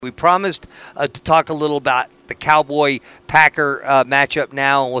We promised to talk a little about the Cowboy-Packer matchup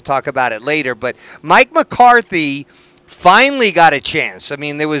now, and we'll talk about it later. But Mike McCarthy finally got a chance. I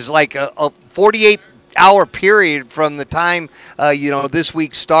mean, there was like a 48-hour period from the time, this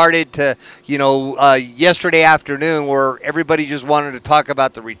week started to, yesterday afternoon where everybody just wanted to talk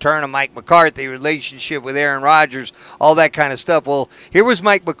about the return of Mike McCarthy, relationship with Aaron Rodgers, all that kind of stuff. Well, here was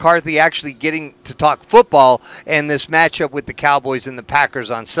Mike McCarthy actually getting to talk football and this matchup with the Cowboys and the Packers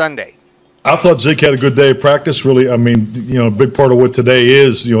on Sunday. I thought Zeke had a good day of practice. Really, I mean, a big part of what today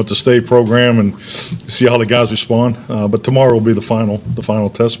is, it's a state program and see how the guys respond. But tomorrow will be the final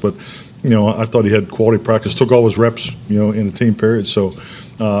test. But, I thought he had quality practice, took all his reps, in the team period. So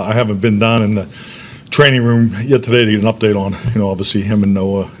I haven't been down in the training room yet today to get an update on, obviously him and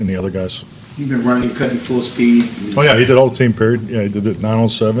Noah and the other guys. You've been running, cutting full speed. Oh, yeah, he did all the team period. Yeah, he did it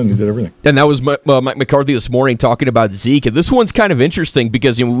 9-on-7. He did everything. And that was Mike McCarthy this morning talking about Zeke. And this one's kind of interesting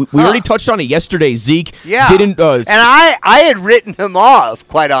because we already touched on it yesterday. Zeke didn't. And I had written him off,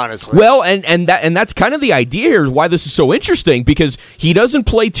 quite honestly. Well, and that's kind of the idea here, why this is so interesting, because he doesn't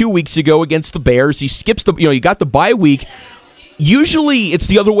play 2 weeks ago against the Bears. He skips you got the bye week. Usually it's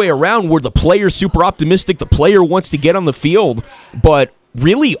the other way around where the player's super optimistic, the player wants to get on the field, but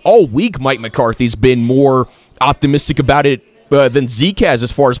really all week Mike McCarthy's been more optimistic about it than Zeke has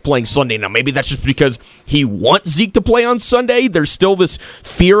as far as playing Sunday. Now, maybe that's just because he wants Zeke to play on Sunday. There's still this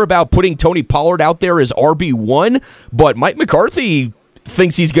fear about putting Tony Pollard out there as RB1, but Mike McCarthy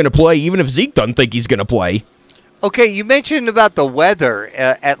thinks he's going to play even if Zeke doesn't think he's going to play. Okay, you mentioned about the weather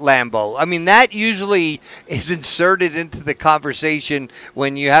at Lambeau. I mean, that usually is inserted into the conversation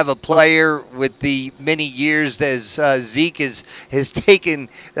when you have a player with the many years as Zeke has taken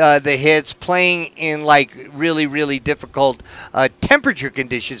the hits, playing in like really, really difficult temperature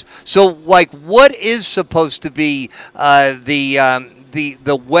conditions. So, like, what is supposed to be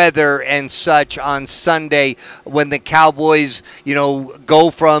the weather and such on Sunday when the Cowboys,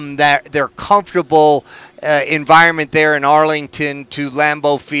 go from their comfortable environment there in Arlington to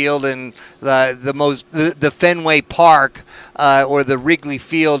Lambeau Field and the Fenway Park or the Wrigley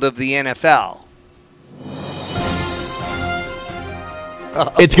Field of the NFL?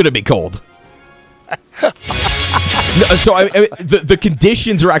 It's going to be cold. So the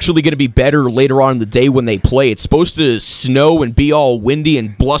conditions are actually going to be better later on in the day when they play. It's supposed to snow and be all windy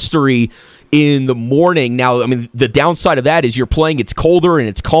and blustery in the morning. Now, I mean, the downside of that is you're playing, it's colder and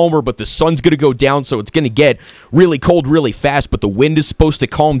it's calmer, but the sun's going to go down, so it's going to get really cold really fast, but the wind is supposed to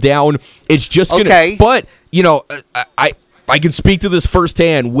calm down. It's just going to... Okay. But, I can speak to this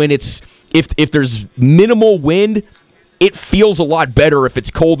firsthand. When it's... If there's minimal wind, it feels a lot better if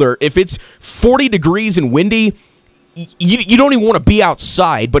it's colder. If it's 40 degrees and windy, you don't even want to be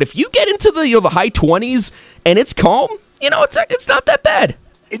outside. But if you get into the high 20s and it's calm, it's not that bad.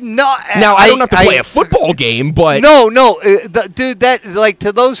 No, now I don't have to play a football game, but no, dude, that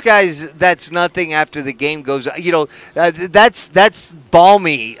to those guys, that's nothing. After the game goes, that's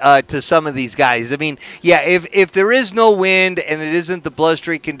balmy to some of these guys. I mean, yeah, if there is no wind and it isn't the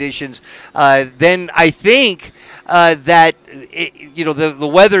blustery conditions, then I think that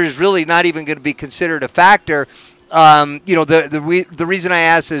the weather is really not even going to be considered a factor. The reason I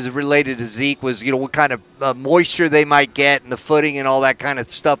asked is related to Zeke was, what kind of moisture they might get and the footing and all that kind of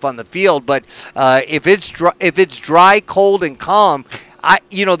stuff on the field. But if it's dry, cold, and calm, right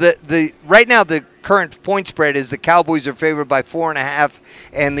now the current point spread is the Cowboys are favored by 4.5,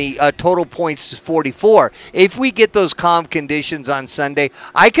 and the total points is 44. If we get those calm conditions on Sunday,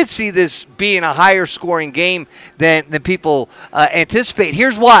 I could see this being a higher scoring game than people anticipate.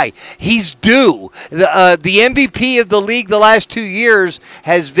 Here's why. He's due. The MVP of the league the last 2 years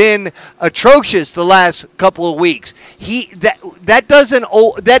has been atrocious the last couple of weeks. That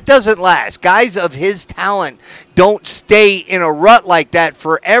doesn't last. Guys of his talent don't stay in a rut like that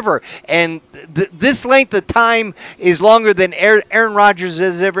forever. And this length of time is longer than Aaron Rodgers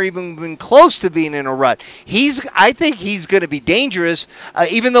has ever even been close to being in a rut. I think he's going to be dangerous,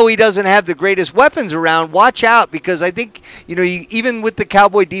 even though he doesn't have the greatest weapons around. Watch out, because I think even with the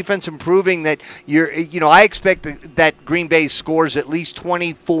Cowboy defense improving, that I expect that Green Bay scores at least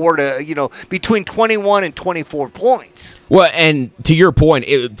 24 to between 21 and 24 points. Well, and to your point,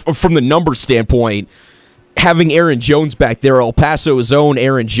 from the numbers standpoint, having Aaron Jones back there, El Paso's own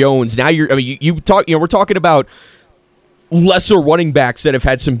Aaron Jones. Now we're talking about lesser running backs that have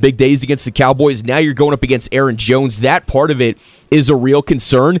had some big days against the Cowboys. Now you're going up against Aaron Jones. That part of it is a real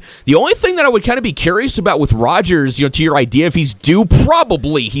concern. The only thing that I would kind of be curious about with Rodgers, to your idea, if he's due,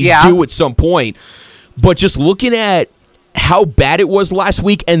 probably he's due at some point. But just looking at how bad it was last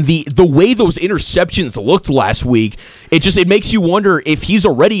week and the way those interceptions looked last week, it makes you wonder if he's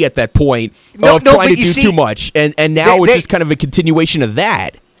already at that point of trying to do too much, and now it's just kind of a continuation of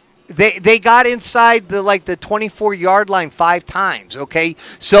that. They got inside the 24-yard line 5 times, okay?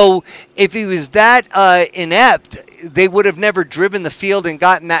 So if he was that inept, they would have never driven the field and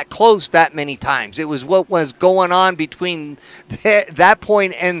gotten that close that many times. It was what was going on between that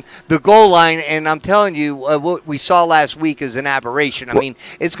point and the goal line, and I'm telling you, what we saw last week is an aberration. I mean,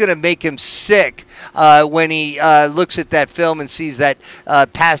 it's going to make him sick when he looks at that film and sees that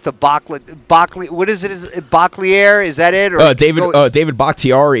pass to Bockley. What is it? Is it Boclier? Is that it? Or David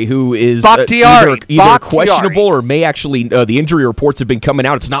Bakhtiari, who is either questionable or may actually the injury reports have been coming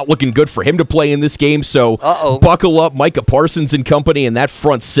out. It's not looking good for him to play in this game, so buckle up. Micah Parsons and company and that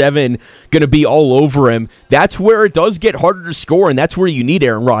front 7 going to be all over him. That's where it does get harder to score, and that's where you need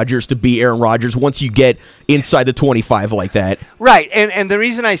Aaron Rodgers to be Aaron Rodgers once you get inside the 25 like that. Right, and the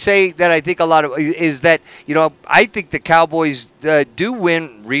reason I say that I think a lot of is that, I think the Cowboys do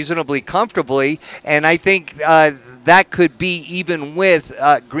win reasonably comfortably, and I think that could be even with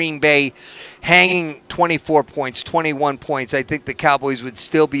Green Bay hanging 24 points, 21 points. I think the Cowboys would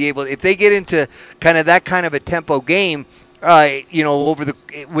still be able, if they get into kind of a tempo game, over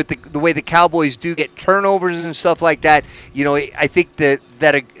the way the Cowboys do get turnovers and stuff like that, I think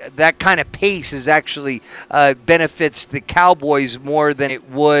that kind of pace is actually benefits the Cowboys more than it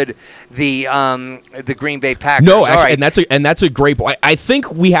would the Green Bay Packers. No, actually, right. and that's a great point. I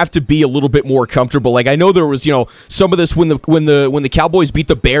think we have to be a little bit more comfortable. Like, I know there was some of this when the Cowboys beat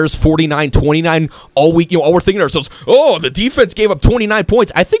the Bears 49-29 all week. All we're thinking to ourselves, the defense gave up 29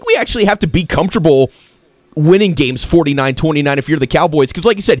 points. I think we actually have to be comfortable winning games 49-29 if you're the Cowboys, because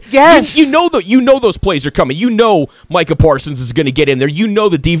like you said, yes, you know those plays are coming. Micah Parsons is going to get in there.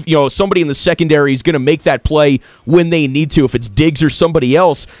 Somebody in the secondary is going to make that play when they need to, if it's Diggs or somebody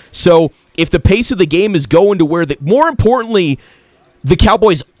else. So if the pace of the game is going to where more importantly, the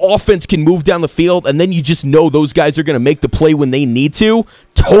Cowboys offense can move down the field, and then you just know those guys are going to make the play when they need to,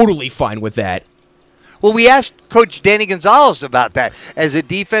 totally fine with that. Well, we asked Coach Danny Gonzalez about that. As a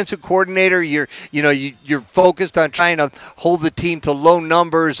defensive coordinator, you're focused on trying to hold the team to low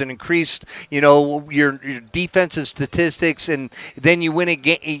numbers and increase, your defensive statistics, and then you win a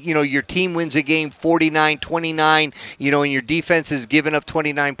game. Your team wins a game 49-29. And your defense has given up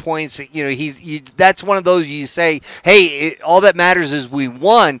 29 points. That's one of those you say, hey, all that matters is we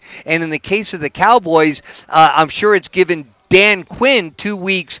won. And in the case of the Cowboys, I'm sure it's given Dan Quinn 2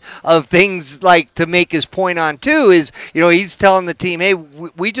 weeks of things like to make his point on too. Is he's telling the team, hey,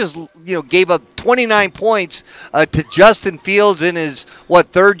 we just gave up 29 points to Justin Fields in his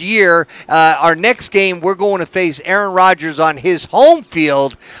third year. Our next game we're going to face Aaron Rodgers on his home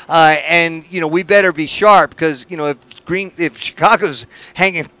field, and we better be sharp, because if Chicago's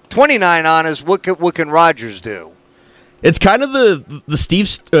hanging 29 on us, what can Rodgers do? It's kind of the Steve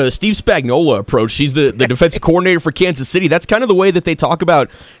Spagnuolo approach. He's the defensive coordinator for Kansas City. That's kind of the way that they talk about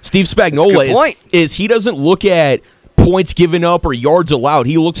Steve Spagnuolo. Is he doesn't look at points given up or yards allowed.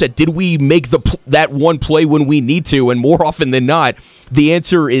 He looks at, did we make that one play when we need to? And more often than not, the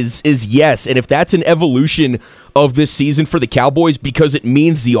answer is yes. And if that's an evolution of this season for the Cowboys, because it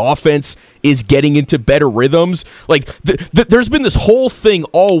means the offense is getting into better rhythms, like there's been this whole thing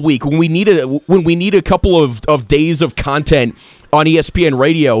all week when we need a couple of days of content on ESPN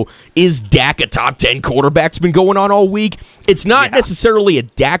Radio. Is Dak a top 10 quarterback's been going on all week? It's not necessarily a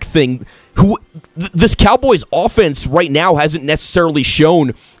Dak thing. This Cowboys offense right now hasn't necessarily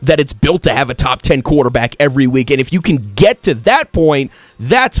shown that it's built to have a top 10 quarterback every week. And if you can get to that point,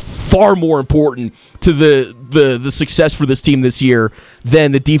 that's far more important to the success for this team this year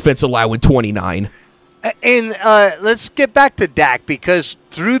than the defense allowing 29. And let's get back to Dak, because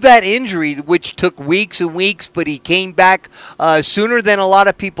through that injury, which took weeks and weeks, but he came back sooner than a lot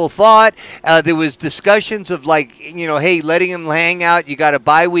of people thought. There was discussions of hey, letting him hang out. You got a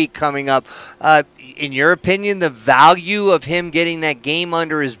bye week coming up. In your opinion, the value of him getting that game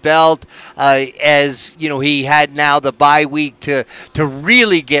under his belt, as he had now the bye week to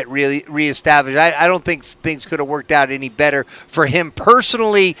really get reestablished. I don't think things could have worked out any better for him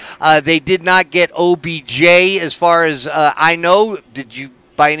personally. They did not get OBJ, as far as I know. Did you,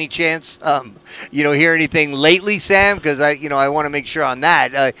 by any chance, hear anything lately, Sam? Because I want to make sure on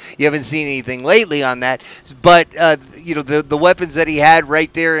that. You haven't seen anything lately on that, but the weapons that he had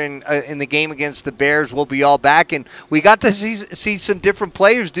right there in the game against the Bears will be all back, and we got to see some different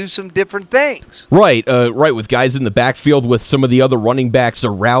players do some different things. Right, with guys in the backfield, with some of the other running backs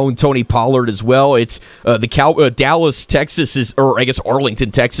around Tony Pollard as well. It's Dallas, Texas or I guess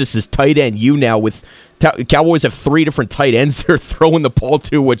Arlington, Texas is tight end now with Cowboys have 3 different tight ends they're throwing the ball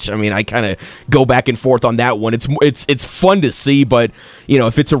to, which, I mean, I kind of go back and forth on that one. It's fun to see, but,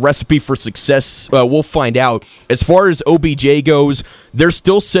 if it's a recipe for success, we'll find out. As far as OBJ goes, they're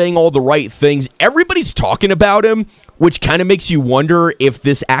still saying all the right things. Everybody's talking about him, which kind of makes you wonder if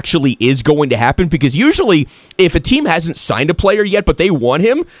this actually is going to happen, because usually if a team hasn't signed a player yet, but they want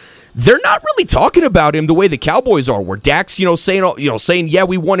him, they're not really talking about him the way the Cowboys are, where Dak's, saying, yeah,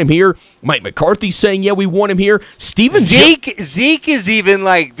 we want him here. Mike McCarthy's saying, yeah, we want him here. Zeke is even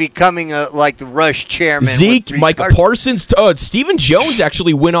like becoming the Rush chairman. Zeke, Micah Parsons, Stephen Jones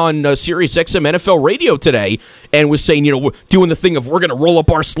actually went on Sirius XM NFL radio today and was saying, we're doing the thing of we're going to roll up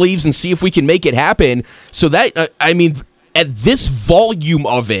our sleeves and see if we can make it happen. So that, at this volume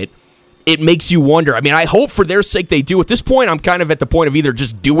of it makes you wonder. I mean, I hope for their sake they do. At this point, I'm kind of at the point of either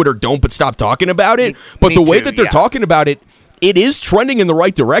just do it or don't, but stop talking about it. But the way that they're talking about it, it is trending in the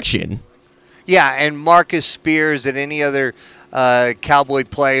right direction. Yeah, and Marcus Spears and any other Cowboy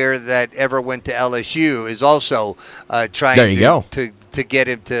player that ever went to LSU is also trying to get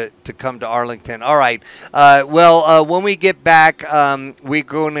him to come to Arlington. All right. When we get back, we're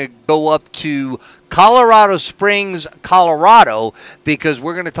going to go up to Colorado Springs, Colorado, because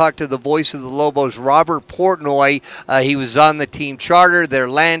we're going to talk to the voice of the Lobos, Robert Portnoy. He was on the team charter. They're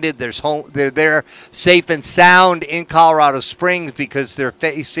landed. They're there safe and sound in Colorado Springs because they're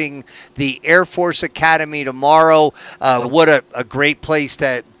facing the Air Force Academy tomorrow. What a great place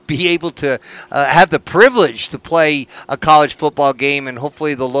to be able to have the privilege to play a college football game, and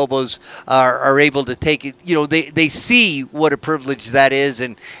hopefully the Lobos are able to take it. They see what a privilege that is,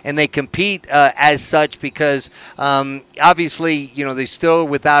 and they compete as such because obviously, they're still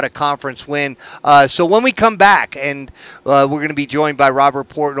without a conference win. So when we come back, and we're going to be joined by Robert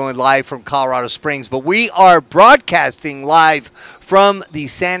Portnoy live from Colorado Springs, but we are broadcasting live from the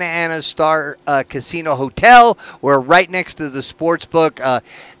Santa Ana Star Casino Hotel. We're right next to the sports book.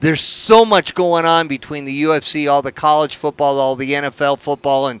 There's so much going on between the UFC, all the college football, all the NFL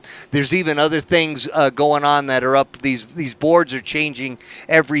football, and there's even other things going on that are up. These boards are changing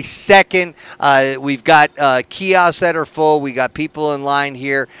every second. We've got kiosks that are full. We got people in line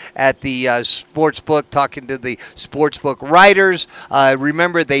here at the sports book talking to the sports book writers.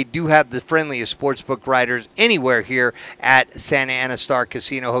 Remember, they do have the friendliest sports book writers anywhere here at Santa Ana Star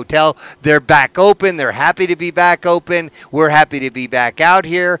Casino Hotel. They're back open. They're happy to be back open. We're happy to be back out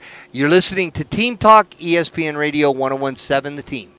here. You're listening to Team Talk, ESPN Radio 101.7 The Team.